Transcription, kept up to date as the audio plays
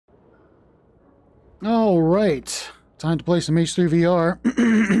All right, time to play some H3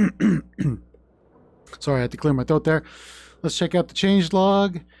 VR. Sorry, I had to clear my throat there. Let's check out the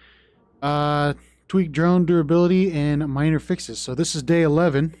changelog, tweak drone durability, and minor fixes. So this is day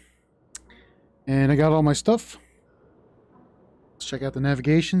 11, and I got all my stuff. Let's check out the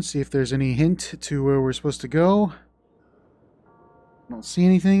navigation, see if there's any hint to where we're supposed to go. I don't see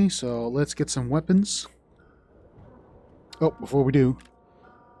anything, so let's get some weapons. Oh, before we do,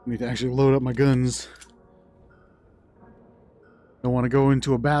 I need to actually load up my guns. Don't want to go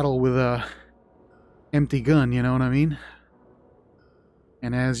into a battle with a empty gun, you know what I mean?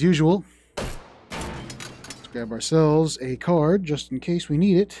 And as usual, let's grab ourselves a card just in case we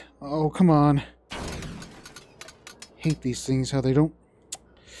need it. Oh, come on. Hate these things, how they don't...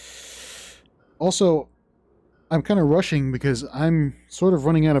 Also, I'm kind of rushing because I'm sort of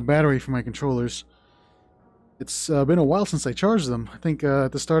running out of battery for my controllers. It's been a while since I charged them. I think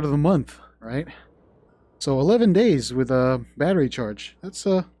at the start of the month, right? So 11 days with a battery charge. That's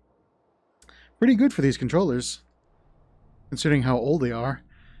pretty good for these controllers, considering how old they are.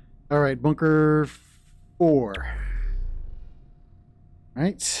 Alright, bunker 4.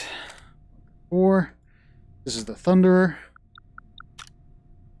 Right. 4. This is the Thunderer.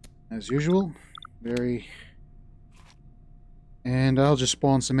 As usual. Very... And I'll just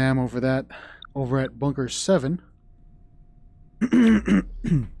spawn some ammo for that over at bunker 7.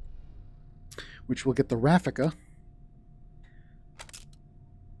 Which will get the Raffica.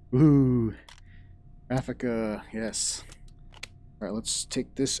 Ooh. Raffica, yes. Alright, let's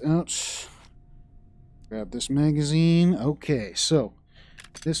take this out. Grab this magazine. Okay, so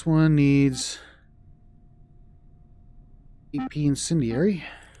this one needs EP Incendiary.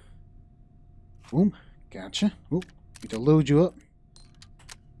 Boom. Gotcha. Oop. Need to load you up.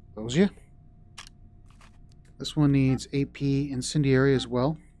 Close you. This one needs AP Incendiary as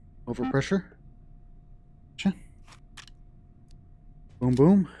well. Overpressure. Gotcha. Boom,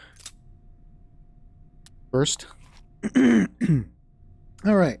 boom. Burst.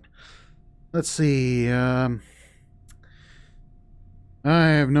 Alright. Let's see. I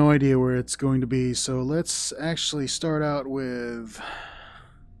have no idea where it's going to be, so let's actually start out with...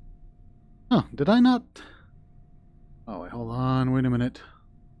 Oh, did I not... Oh, wait, hold on. Wait a minute.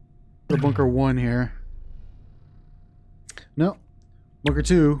 The bunker 1 here. No. Bunker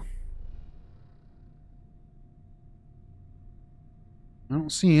 2. I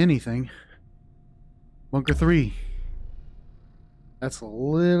don't see anything. Bunker 3. That's a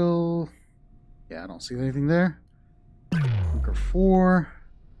little... Yeah, I don't see anything there. Bunker 4.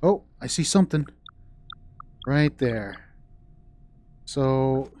 Oh, I see something. Right there.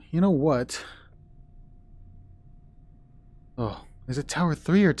 So, you know what? Oh, is it Tower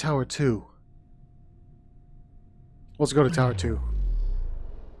 3 or Tower 2? Let's go to Tower 2.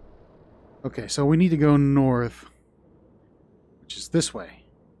 Okay, so we need to go north, which is this way.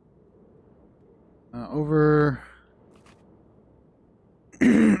 Over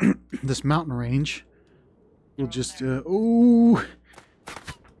this mountain range. We'll just, ooh!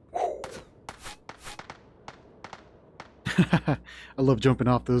 I love jumping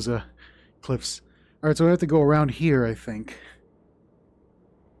off those cliffs. Alright, so we have to go around here, I think.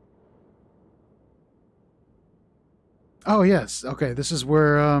 Oh, yes. Okay, this is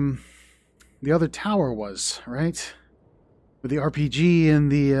where the other tower was, right? With the RPG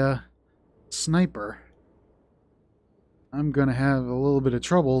and the sniper. I'm gonna have a little bit of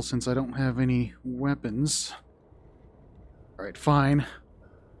trouble since I don't have any weapons. Alright, fine.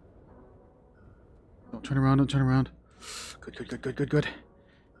 Don't turn around, don't turn around. Good, good, good, good, good, good.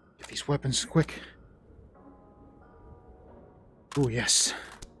 Get these weapons quick. Oh, yes.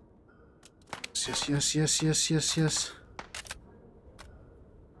 Yes, yes, yes, yes, yes, yes.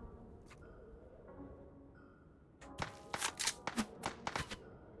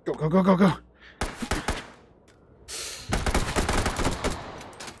 Go, go, go, go, go.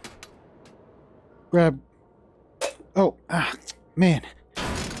 Grab. Oh, man.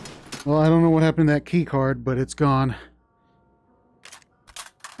 Well, I don't know what happened to that key card, but it's gone.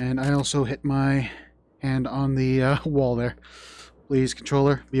 And I also hit my hand on the wall there. Please,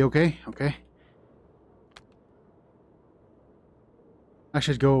 controller, be okay? Okay. I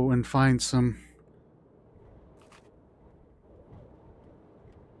should go and find some...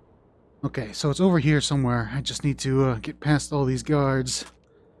 Okay, so it's over here somewhere. I just need to get past all these guards.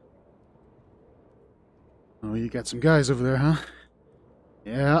 Oh, you got some guys over there, huh?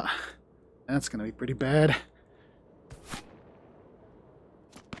 Yeah, that's gonna be pretty bad.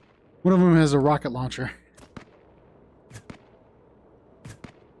 One of them has a rocket launcher.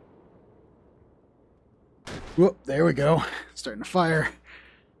 Whoop, there we go. Starting to fire.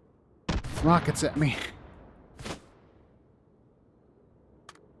 rockets at me.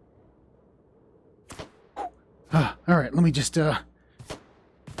 Alright, let me just, don't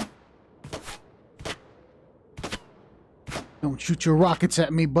shoot your rockets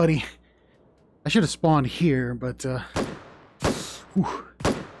at me, buddy. I should have spawned here, but,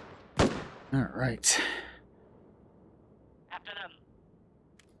 Alright. After them.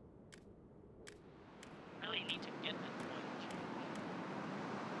 Really need to get this point.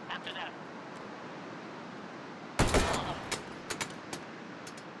 After them. Follow them.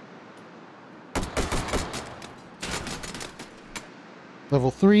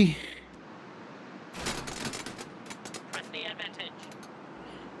 Level 3. Press the advantage.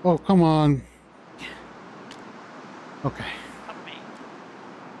 Oh, come on. Okay. Cover me.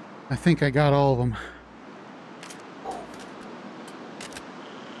 I think I got all of them.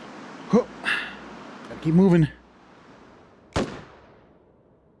 Oh, gotta keep moving. Press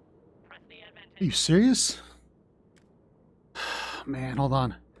the advantage. Are you serious? Man, hold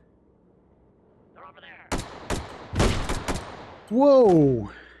on. They're over there. Whoa!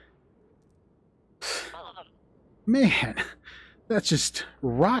 Follow them. Man, that just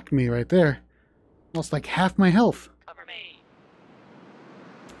rocked me right there. Lost like half my health. Cover me.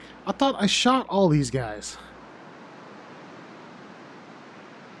 I thought I shot all these guys.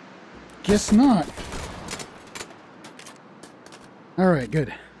 Guess not. Alright,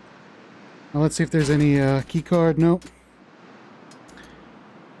 good. Now let's see if there's any key card. Nope.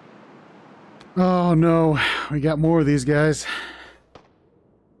 Oh no, we got more of these guys.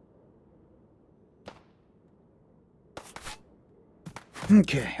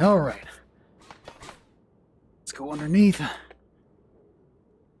 Okay, alright. Let's go underneath.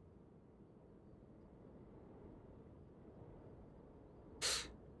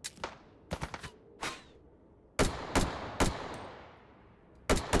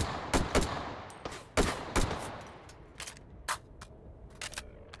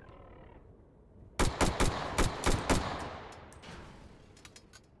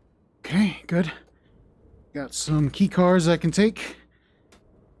 Okay, good. Got some key cards I can take.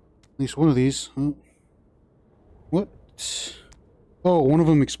 At least one of these. Oh. What? Oh, one of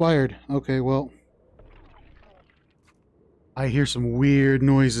them expired. Okay, well. I hear some weird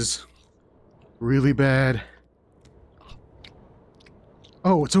noises. Really bad.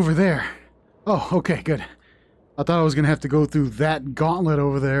 Oh, it's over there. Oh, okay, good. I thought I was going to have to go through that gauntlet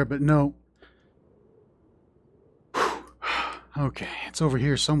over there, but no. Okay, it's over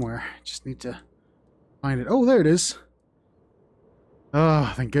here somewhere. Just need to find it. Oh, there it is.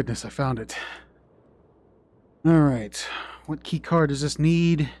 Oh, thank goodness I found it. Alright. What key card does this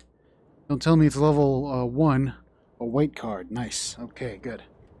need? Don't tell me it's level 1. A white card. Nice. Okay, good.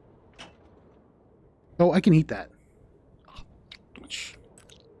 Oh, I can eat that.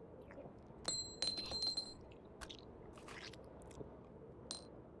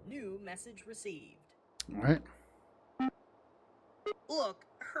 New message received. Alright. Look,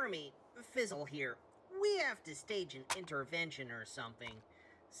 Hermie, Fizzle here. We have to stage an intervention or something.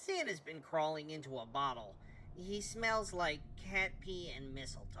 Santa's been crawling into a bottle. He smells like cat pee and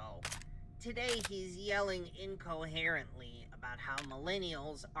mistletoe. Today he's yelling incoherently about how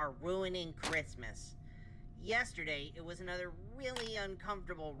millennials are ruining Christmas. Yesterday it was another really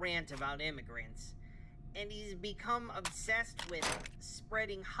uncomfortable rant about immigrants. And he's become obsessed with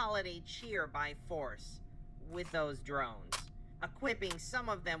spreading holiday cheer by force with those drones. Equipping some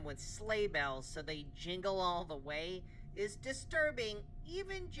of them with sleigh bells so they jingle all the way is disturbing,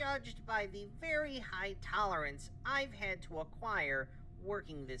 even judged by the very high tolerance I've had to acquire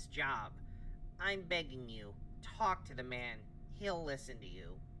working this job. I'm begging you, talk to the man. He'll listen to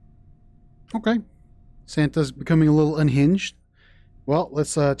you. Okay. Santa's becoming a little unhinged. Well,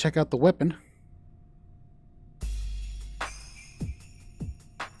 let's check out the weapon.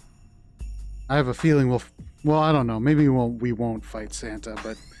 I have a feeling well, I don't know. Maybe we won't fight Santa,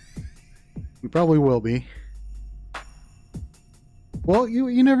 but we probably will be. Well,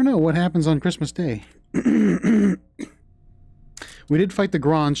 you never know what happens on Christmas Day. We did fight the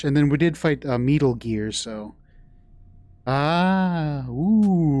Grange, and then we did fight Metal Gear, so...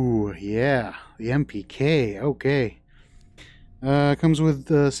 ooh, yeah. The MPK, okay. Comes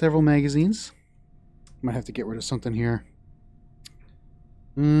with several magazines. Might have to get rid of something here.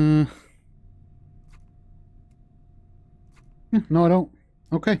 No, I don't.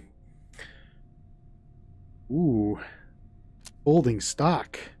 Okay. Ooh. Folding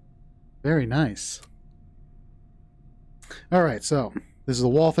stock. Very nice. Alright, so this is the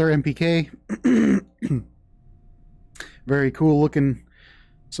Walther MPK. Very cool looking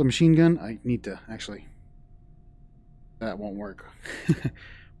submachine gun. I need to actually... That won't work.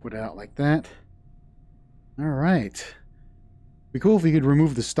 Put it out like that. All right. Be cool if you could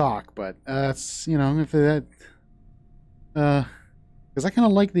remove the stock, but it's, you know, if that, because I kind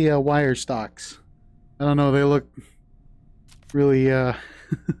of like the wire stocks. I don't know, they look really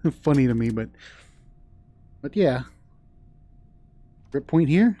funny to me, but yeah. Grip point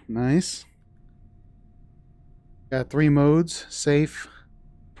here, nice. Got 3 modes, safe,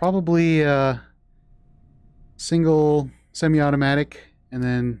 probably single semi-automatic, and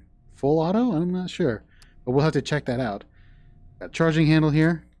then full auto. I'm not sure, but we'll have to check that out. Got charging handle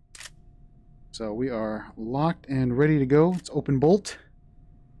here, so we are locked and ready to go. It's open bolt.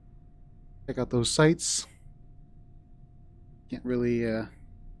 Check out those sights. Can't really,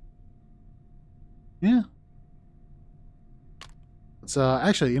 yeah. Let's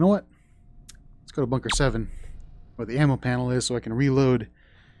actually, you know what? Let's go to bunker 7, where the ammo panel is, so I can reload.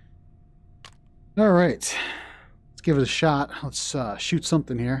 All right, let's give it a shot. Let's shoot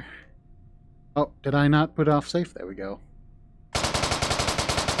something here. Oh, did I not put off safe? There we go.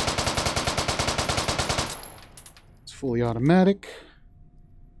 It's fully automatic.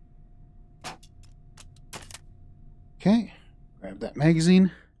 Okay, grab that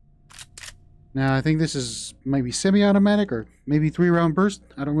magazine. Now I think this is maybe semi-automatic or maybe 3-round burst.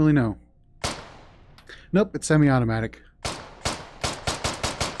 I don't really know. Nope, it's semi-automatic.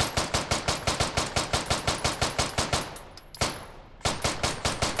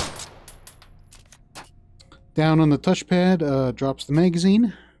 Down on the touchpad drops the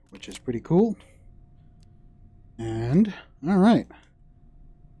magazine, which is pretty cool. And, alright.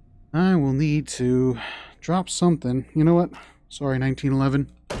 I will need to drop something. You know what? Sorry,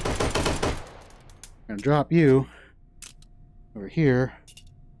 1911. I'm gonna drop you over here.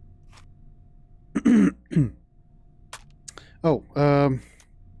 Oh,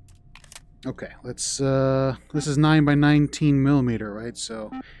 okay, let's, this is 9 by 19 millimeter, right? So,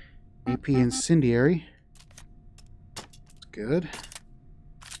 AP incendiary. Good.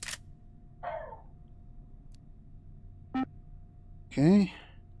 Okay.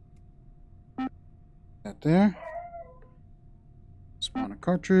 That there. Spawn a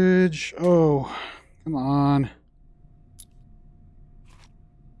cartridge. Oh, come on.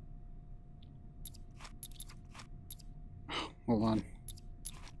 Hold on.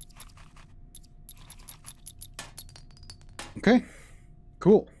 Okay.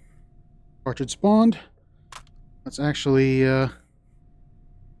 Cool. Cartridge spawned. Let's actually, oh,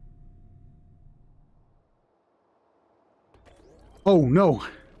 no!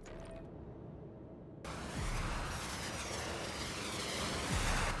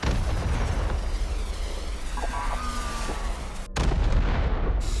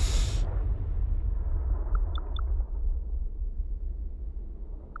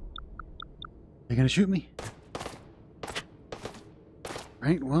 They gonna shoot me?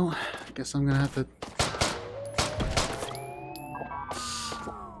 Right, well, I guess I'm gonna have to...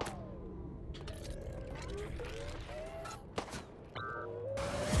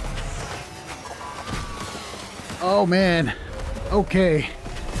 Oh man. Okay.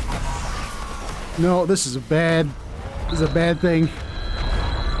 No, this is a bad thing.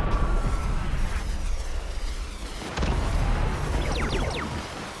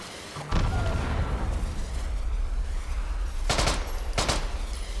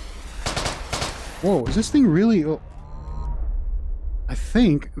 Whoa, is this thing really... Oh. I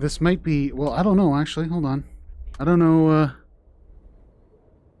think this might be... Well, I don't know, actually. Hold on. I don't know,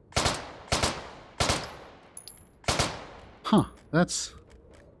 Huh, that's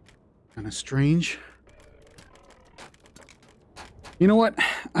kind of strange. You know what?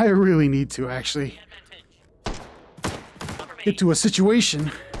 I really need to actually get to a situation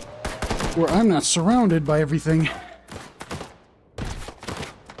where I'm not surrounded by everything.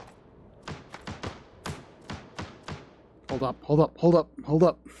 Hold up, hold up, hold up, hold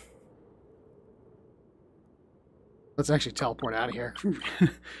up. Let's actually teleport out of here.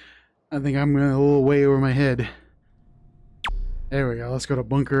 I think I'm a little way over my head. There we go. Let's go to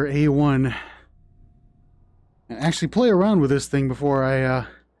bunker A1 and actually play around with this thing before I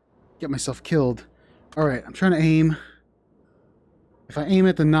get myself killed. Alright, I'm trying to aim. If I aim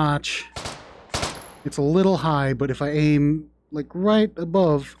at the notch, it's a little high, but if I aim like right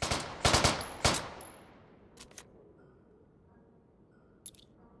above...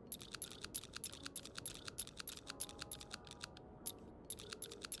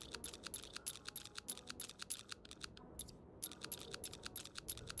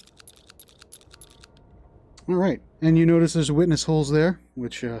 Alright, and you notice there's witness holes there,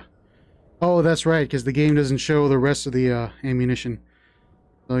 which, oh, that's right, because the game doesn't show the rest of the ammunition.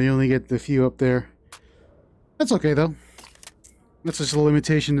 So you only get the few up there. That's okay, though. That's just a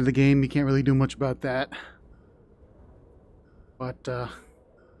limitation of the game. You can't really do much about that. But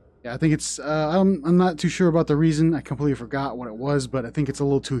yeah, I think it's I'm not too sure about the reason. I completely forgot what it was, but I think it's a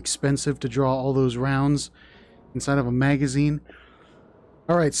little too expensive to draw all those rounds inside of a magazine.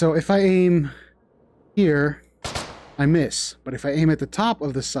 All right, so if I aim here, I miss. But if I aim at the top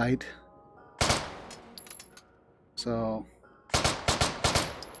of the sight, so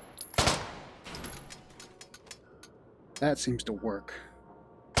that seems to work.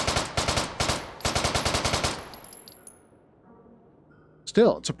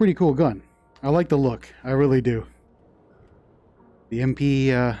 Still, it's a pretty cool gun. I like the look. I really do. The MP,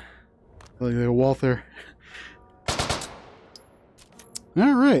 the Walther.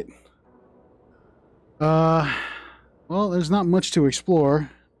 All right. Well, there's not much to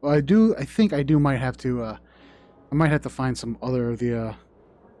explore. I think I might have to. I might have to find some other of the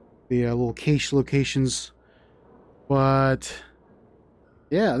little cache locations. But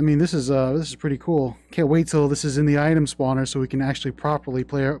yeah, I mean, this is pretty cool. Can't wait till this is in the item spawner so we can actually properly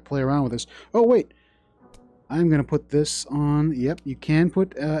play around with this. Oh wait, I'm gonna put this on. Yep, you can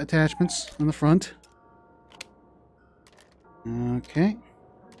put attachments on the front. Okay,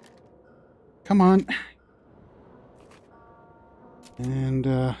 come on. And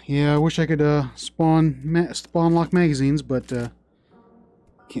yeah, I wish I could spawn lock magazines, but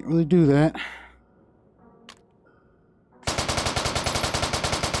can't really do that.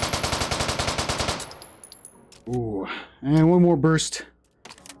 Ooh, and one more burst,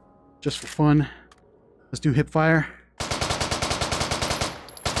 just for fun. Let's do hip fire.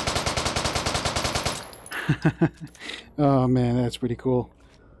 Oh man, that's pretty cool.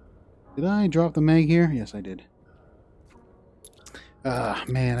 Did I drop the mag here? Yes, I did.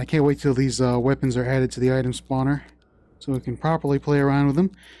 Man, I can't wait till these weapons are added to the item spawner so we can properly play around with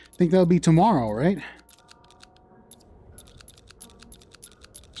them. I think that'll be tomorrow, right?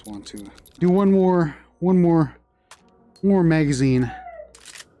 Just want to do one more magazine,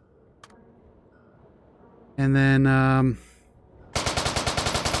 and then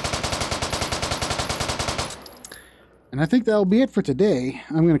and I think that'll be it for today.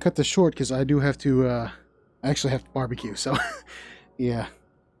 I'm gonna cut this short because I do have to I actually have to barbecue, so yeah,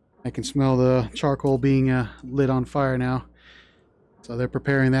 I can smell the charcoal being lit on fire now, so they're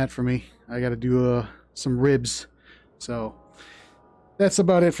preparing that for me. I gotta do some ribs, so that's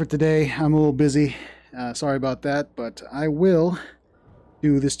about it for today. I'm a little busy. Sorry about that, but I will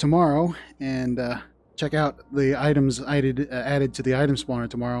do this tomorrow and check out the items added to the item spawner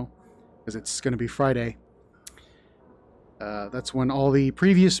tomorrow, because it's going to be Friday. That's when all the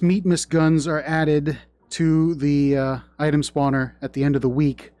previous Meatmas guns are added to the item spawner at the end of the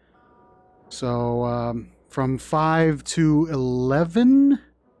week. So from 5 to 11?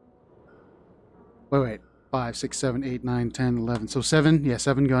 Wait. 5, 6, 7, 8, 9, 10, 11. So 7, yeah,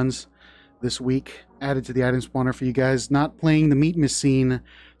 7 guns this week added to the item spawner for you guys not playing the Meatmas scene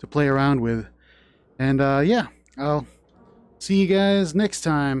to play around with. And yeah, I'll see you guys next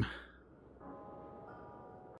time.